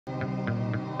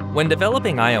When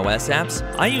developing iOS apps,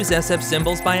 I use SF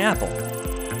Symbols by Apple.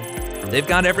 They've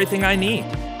got everything I need.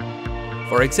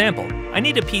 For example, I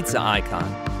need a pizza icon.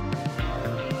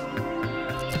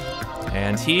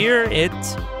 And here it...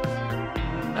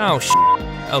 Oh,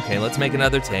 Okay, let's make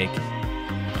another take.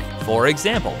 For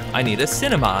example, I need a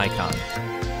cinema icon.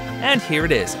 And here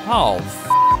it is. Oh,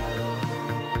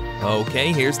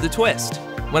 Okay, here's the twist.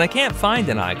 When I can't find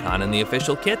an icon in the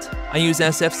official kit, I use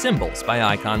SF Symbols by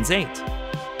Icons 8.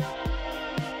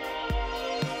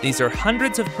 These are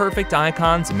hundreds of perfect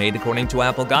icons made according to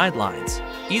Apple guidelines,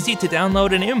 easy to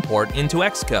download and import into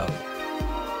Xcode.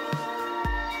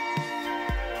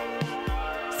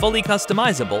 Fully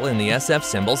customizable in the SF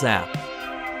Symbols app.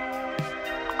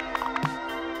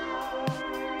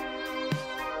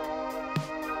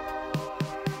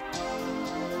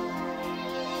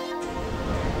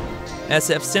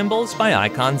 SF Symbols by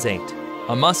Icons 8,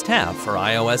 a must-have for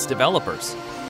iOS developers.